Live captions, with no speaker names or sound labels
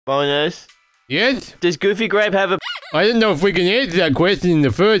Bonus. Yes? Does Goofy Grape have a... I don't know if we can answer that question in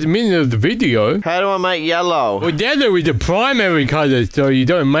the first minute of the video. How do I make yellow? Well, yellow is the primary color, so you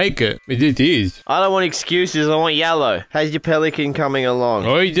don't make it. But this is. I don't want excuses, I want yellow. How's your pelican coming along?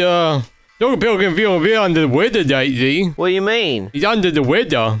 Oh, he's, Dr. Pelican feel a bit under the weather, Daisy. What do you mean? He's under the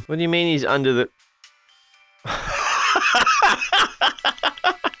weather. What do you mean he's under the...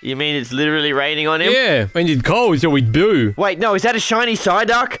 You mean it's literally raining on him? Yeah, and it's cold, so we do. Wait, no, is that a shiny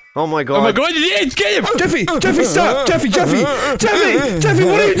Psyduck? Oh my god. Oh my god, it's get him! Jeffy, stop! Jeffy,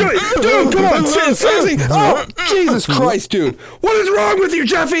 what are you doing? Dude, come on, seriously! Oh, Jesus Christ, dude. What is wrong with you,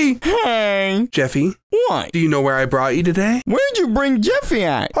 Jeffy? Hey. Jeffy? What? Do you know where I brought you today? Where'd you bring Jeffy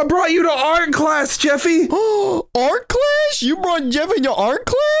at? I brought you to art class, Jeffy! Oh, art class? You brought Jeffy to art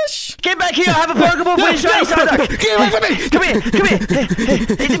class? Get back here, I have a Pokeball for you, shiny Psyduck! Get away from me! Come here! Get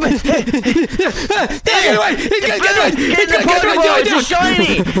away! Get the Pokeball, it's a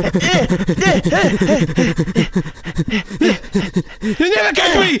shiny! You never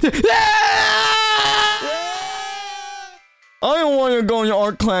catch me! I don't want to go to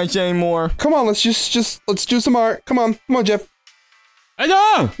art class anymore. Come on, let's let's do some art. Come on, Jeff. I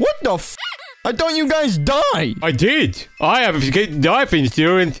know! What the f? I thought you guys died. I did. I have life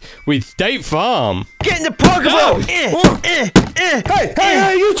insurance with State Farm. Get in the Pokeball!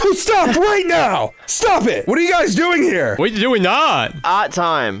 Hey, you two stop right now! Stop it! What are you guys doing here? What are you doing that? Art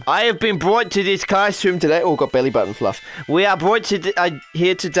time. I have been brought to this classroom today. Oh, got belly button fluff. We are brought to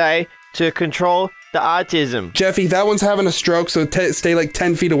here today to control the autism. Jeffy, that one's having a stroke, so stay like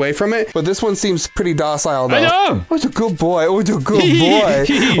 10 feet away from it. But this one seems pretty docile, though. I know! Oh, it's a good boy. Oh, it's a good boy.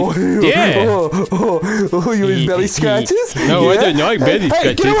 Yeah. Oh, you his belly scratches? No, I don't like belly scratches.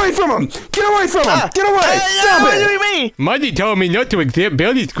 Hey, get away from him! Get away from him! Get away! Stop What do it! you mean? Muddy told me not to accept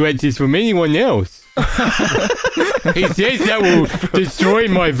belly scratches from anyone else. He says that will destroy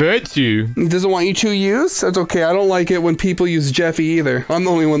my virtue. He doesn't want you to use? That's okay. I don't like it when people use Jeffy either. I'm the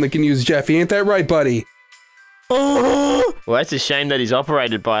only one that can use Jeffy. Ain't that right, buddy? Well, that's a shame that he's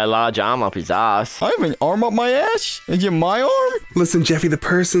operated by a large arm up his ass. I have an arm up my ass? Is it my arm? Listen, Jeffy, the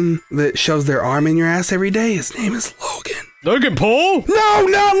person that shoves their arm in your ass every day, his name is Logan. Logan Paul? No,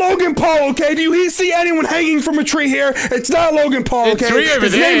 not Logan Paul, okay? Do you see anyone hanging from a tree here? It's not Logan Paul, okay? It's tree over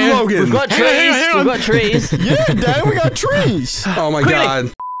his there. name's Logan. We've got trees. Hang on. We've got trees. Yeah, Dad, we got trees. Oh my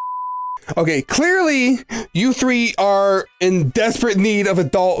god. Okay, clearly you three are in desperate need of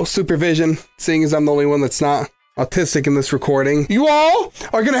adult supervision, seeing as I'm the only one that's not autistic in this recording. You all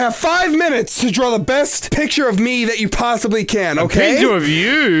are gonna have 5 minutes to draw the best picture of me that you possibly can, okay? A picture of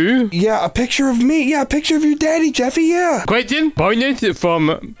you? Yeah, a picture of me. Yeah, a picture of your daddy, Jeffy, yeah. Question? Bonus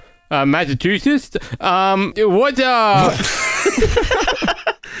from Massachusetts. What?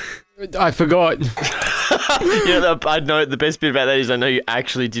 I forgot. Yeah, I know the best bit about that is I know you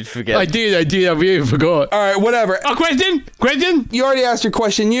actually did forget. I did. I really forgot. All right, whatever. Oh, question? You already asked your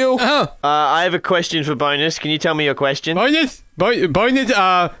question, you. I have a question for Bonus. Can you tell me your question? Bonus? Bonus,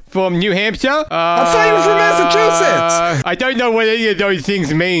 from New Hampshire? I thought you were from Massachusetts. I don't know what any of those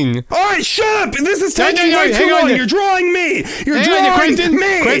things mean. All right, shut up. This is taking way too long. You're drawing me. You're drawing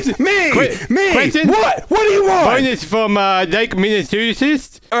me. Question? What? What do you want? Bonus from, Lake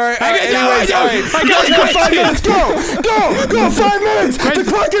Massachusetts? All right, anyways, all right. I got you for 5 minutes. Go, 5 minutes. The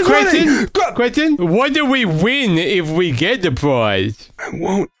clock is running. Go. Question? What do we win if we get the prize? I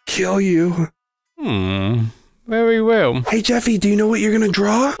won't kill you. Very well. Hey, Jeffy, do you know what you're gonna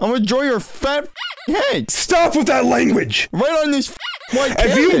draw? I'm gonna draw your fat head. Stop with that language. Right on this white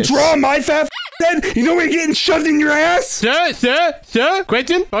If you draw my fat head, you know we're getting shoved in your ass? Sir?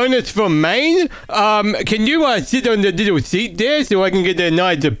 Question? Bonus from Maine? Can you, sit on the little seat there so I can get a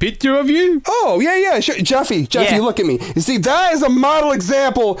nice picture of you? Oh, yeah, sure. Jeffy, look at me. You see, that is a model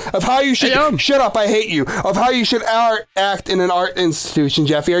example of how you should... Shut up, I hate you. Of how you should act in an art institution,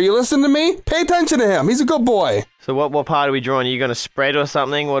 Jeffy. Are you listening to me? Pay attention to him. He's a good boy. So what part are we drawing? Are you gonna spread or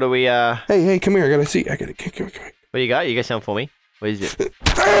something? What are we, Hey, come here. I gotta see. Come here. What do you got? You got something for me? What is it? It's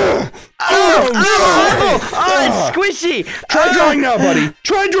squishy! Try drawing now, buddy.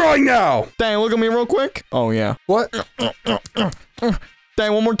 Try drawing now. Dang, look at me real quick. Oh, yeah. What?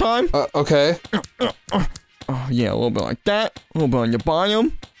 Dang, one more time. Okay. Oh, yeah, a little bit like that. A little bit on your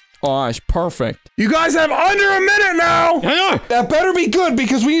bottom. Oh, that's perfect. You guys have under a minute now. Hello. That better be good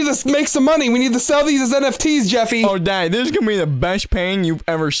because we need to make some money. We need to sell these as NFTs, Jeffy. Oh, Dad, this is gonna be the best painting you've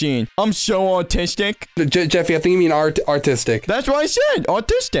ever seen. I'm so autistic. Jeffy, I think you mean artistic. That's what I said.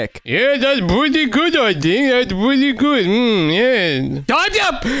 Autistic. Yeah, that's pretty good, I think. That's pretty good. Yeah. Time's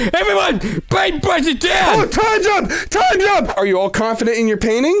up! Everyone, press it down! Oh, time's up! Time's up! Are you all confident in your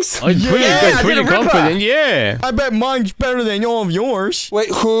paintings? I'm I pretty did a ripper. confident, yeah. I bet mine's better than all of yours. Wait,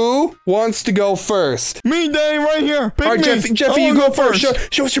 who wants to go first? Me, Danny, right here. Pick All right, me. Jeffy, I you wanna go first.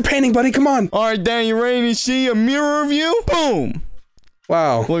 Show us your painting, buddy. Come on. All right, Danny, you ready to see a mirror of you? Boom.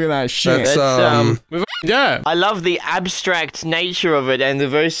 Wow. Look at that shit. That's, Yeah. I love the abstract nature of it and the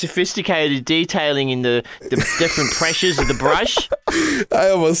very sophisticated detailing in the different pressures of the brush. I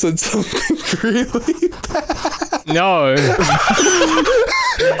almost said something really bad. No.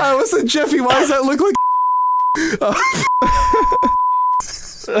 I almost said, Jeffy, why does that look like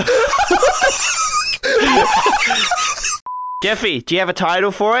Jeffy, do you have a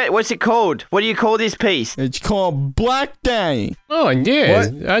title for it? What's it called? What do you call this piece? It's called Black Danny. Oh, yeah.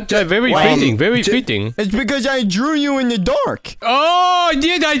 What? That's very fitting. Very fitting. It's because I drew you in the dark. Oh,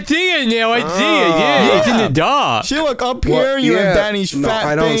 yeah, I see it now. I see it. Yeah, it's in the dark. See, look up here. You have Danny's fat No,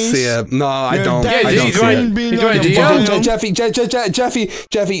 I don't face. see it. No, I You don't. have I Danny's don't he's see right. it. being He's on right. the Yeah. bottom.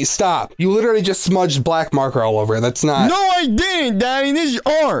 Jeffy, stop. You literally just smudged black marker all over it. That's not. No, I didn't, Danny. This is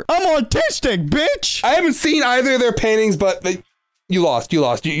art. I'm autistic, bitch. I haven't seen either of their paintings, but you lost.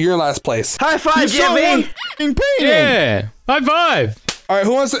 You're in last place. High five, You saw one Jeffy! f***ing painting. Yeah. High five. All right,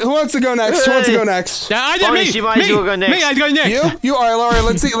 who wants to go next? Who wants to go next? Bonus, you might as well go next. Me, I go next. You? All right, Laura.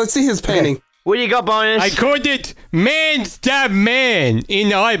 Let's see his painting. What do you got, Bonus? I called it Man Stab Man in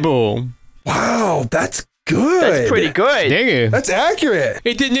the Eyeball. Wow, that's good. That's pretty good. Thank you. That's accurate.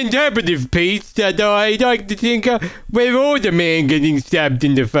 It's an interpretive piece that I like to think we're all the man getting stabbed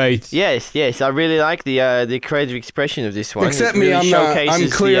in the face. Yes, I really like the creative expression of this one. Except It me, really I'm not. I'm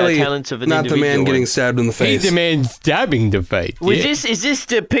showcases clearly the talents of an not the man individual. getting stabbed in the face. He's the man stabbing the face. Is this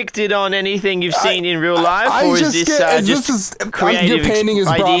depicted on anything you've seen in real life, I or just is this get, just your creative painting has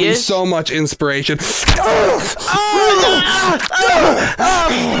brought me ideas? so much inspiration. Oh,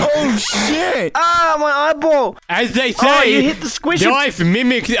 shit. Ah, my eyeball! As they Oh, say, you hit the squishy. life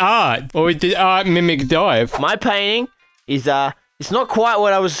mimics art, or the art mimics life. My painting is it's not quite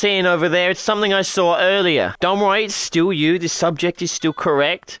what I was seeing over there. It's something I saw earlier. Don't worry, it's still you. The subject is still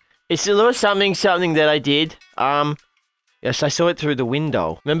correct. It's a little something that I did. Yes, I saw it through the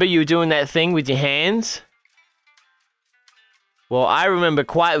window. Remember you were doing that thing with your hands? Well, I remember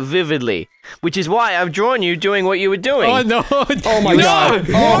quite vividly, which is why I've drawn you doing what you were doing. Oh no! Oh my no! god!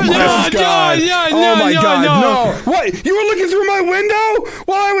 Oh my god! Oh my god! No! What? You were looking through my window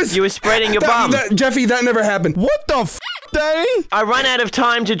while I was. You were spreading your bum. Jeffy, that never happened. What the f***, Danny? I ran out of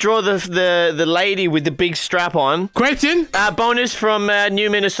time to draw the lady with the big strap on. Question? Bonus from New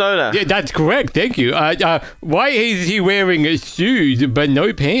Minnesota. Yeah, that's correct. Thank you. Why is he wearing a shoes but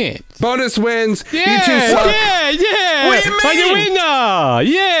no pants? Bonus wins. Yeah, You two suck. yeah. What do you I'm the mean? winner.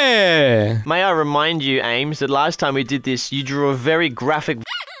 Yeah. May I remind you, Ames, that last time we did this, you drew a very graphic.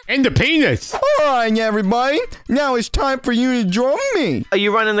 And the penis. All right, everybody. Now it's time for you to draw me. Are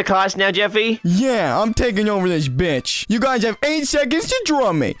you running the class now, Jeffy? Yeah, I'm taking over this bitch. You guys have 8 seconds to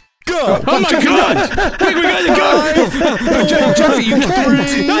draw me. Go. Oh my god! Wait, we gotta go! Jeffy, you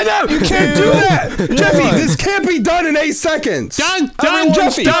can't. No! You can't do that, Jeffy. This can't be done in 8 seconds. Done! Everyone,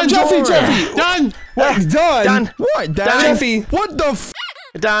 Jeffy. Done! Jeffy. Done! What? Done. Done. What, Danny? Jeffy. What the f***?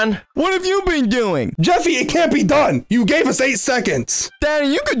 Done. What have you been doing? Jeffy, it can't be done. You gave us 8 seconds.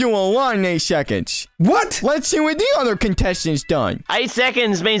 Danny, you could do a lot in 8 seconds. What? Let's see what the other contestants done. 8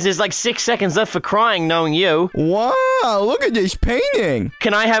 seconds means there's like 6 seconds left for crying, knowing you. Wow, look at this painting.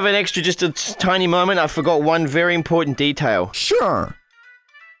 Can I have an extra, just a tiny moment? I forgot one very important detail. Sure.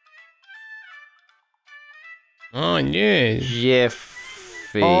 Oh, yeah. Jeffy.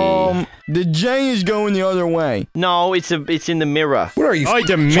 The J is going the other way. No, it's in the mirror. What are you? Oh,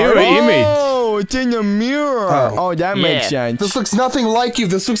 the mirror image. Oh, it's in the mirror. Oh, that makes sense. This looks nothing like you.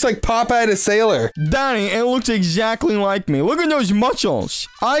 This looks like Popeye the Sailor. Danny, it looks exactly like me. Look at those muscles.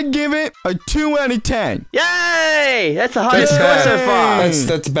 I'd give it a 2 out of 10. Yay! That's the highest score bad. so far.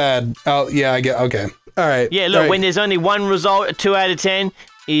 That's bad. Oh yeah, I get. Okay. All right. Yeah, All look, right. when there's only one result, a 2 out of 10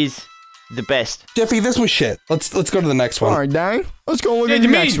 is the best. Jeffy, this was shit. Let's go to the next one. All right, Danny. Let's go look at Yeah, the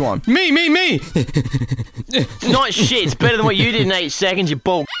me. next one. Me. It's not shit. It's better than what you did in 8 seconds, you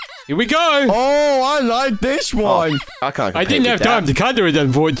bull. Here we go. Oh, I like this one. I can't. I didn't have time to color it,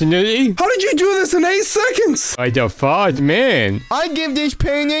 unfortunately. How did you do this in 8 seconds? I the fast man. I give this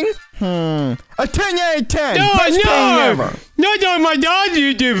painting, A 10 out of 10. No, Best painting ever. Not on my dad's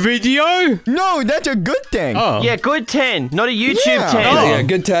YouTube video. No, that's a good thing. Oh. Yeah, good 10, not a YouTube Yeah. 10. Oh. Yeah,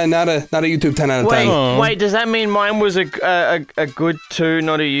 good 10, not a YouTube 10 out of 10. Wait, does that mean mine was a good 2,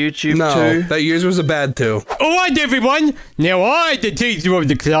 not a YouTube No, 2? that yours was a bad 2. All right, everyone. Now I'm the teacher of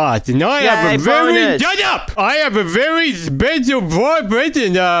the class, and I have a very bonus. shut up. I have a very special private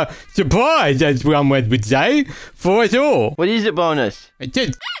and surprise, as one would say, for us all. What is it, bonus?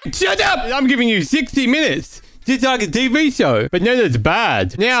 Just shut up! I'm giving you 60 minutes. Just like a TV show, but none of it's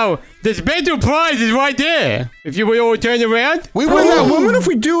bad. Now, the special prize is right there. If you would all turn around. We win that woman if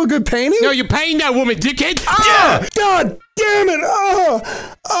we do a good painting? No, you're paying that woman, dickhead. Ah! God damn it!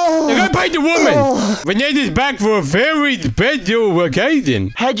 Oh! You're gonna pay the woman. Vanessa's back for a very special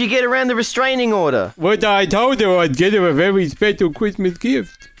occasion. How'd you get around the restraining order? What I told her I'd get her a very special Christmas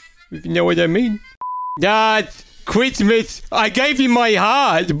gift. If you know what I mean. That's Christmas. I gave you my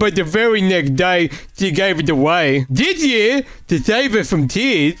heart, but the very next day, she gave it away. This year, to save her from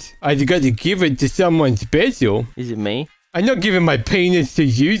tears, I got to give it to someone special. Is it me? I'm not giving my penis to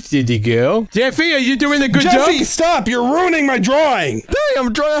you, city girl. Jeffy, are you doing a good Jeffy, job? stop! You're ruining my drawing! Hey,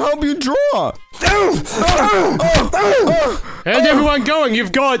 I'm trying to help you draw. How's everyone going?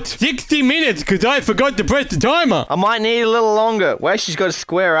 You've got 60 minutes because I forgot to press the timer. I might need a little longer. Well, she's got a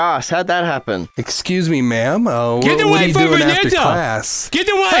square ass. How'd that happen? Excuse me, ma'am. Get what away are you from doing after Vanessa! class? Get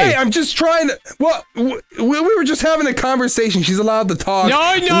away! Hey, I'm just trying to. What? We were just having a conversation. She's allowed to talk. No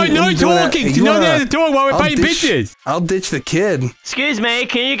What are talking. you She's doing not that? there to talk while we're I'll painting ditch- pictures. I'll ditch the kid. Excuse me,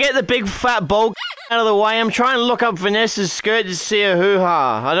 can you get the big fat bald out of the way? I'm trying to look up Vanessa's skirt to see her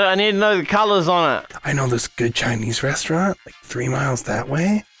hoo-ha. I need to know the colors on it. I know this good Chinese restaurant, like 3 miles that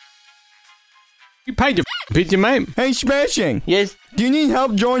way. You paid your picture, mate. Hey, Smashing. Yes? Do you need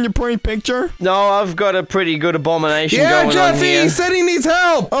help drawing your pretty picture? No, I've got a pretty good abomination Yeah, going on Jeffy, here. he said he needs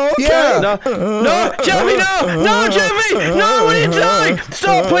help. Oh, okay. Yeah. No, Jeffy, no! No, Jeffy! No, what are you doing?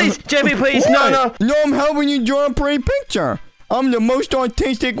 Stop, please! Jeffy, please! No. No, I'm helping you draw a pretty picture. I'm the most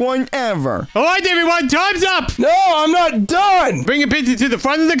artistic one ever. All right, everyone, time's up. No, I'm not done. Bring your picture to the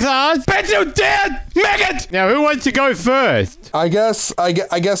front of the class. Pencil down, maggot. Now, who wants to go first? I guess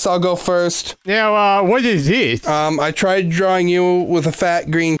I'll go first. Now, what is this? I tried drawing you with a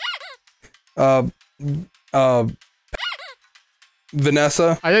fat green.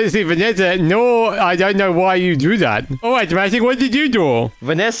 Vanessa. I don't see Vanessa, nor I don't know why you do that. All right, Magic, what did you draw?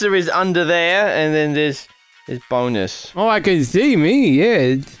 Vanessa is under there, and then there's bonus. Oh, I can see me,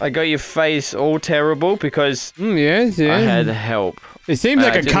 yes. I got your face all terrible because Yes, I yes. had help. It seems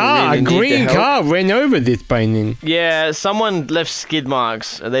like a didn't car, really a need the green help. car ran over this painting. Yeah, someone left skid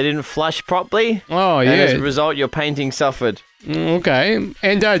marks. They didn't flush properly. Oh, And as a yeah. result, your painting suffered. Okay.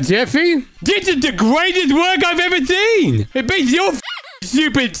 And, Jeffy? This is the greatest work I've ever seen. It beats your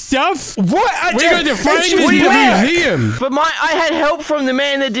stupid stuff. What? We're going to frame It's this just in the black. museum. But I had help from the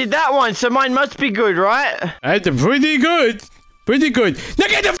man that did that one, so mine must be good, right? That's pretty good. Pretty good. Now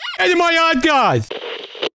get the out of my art, guys.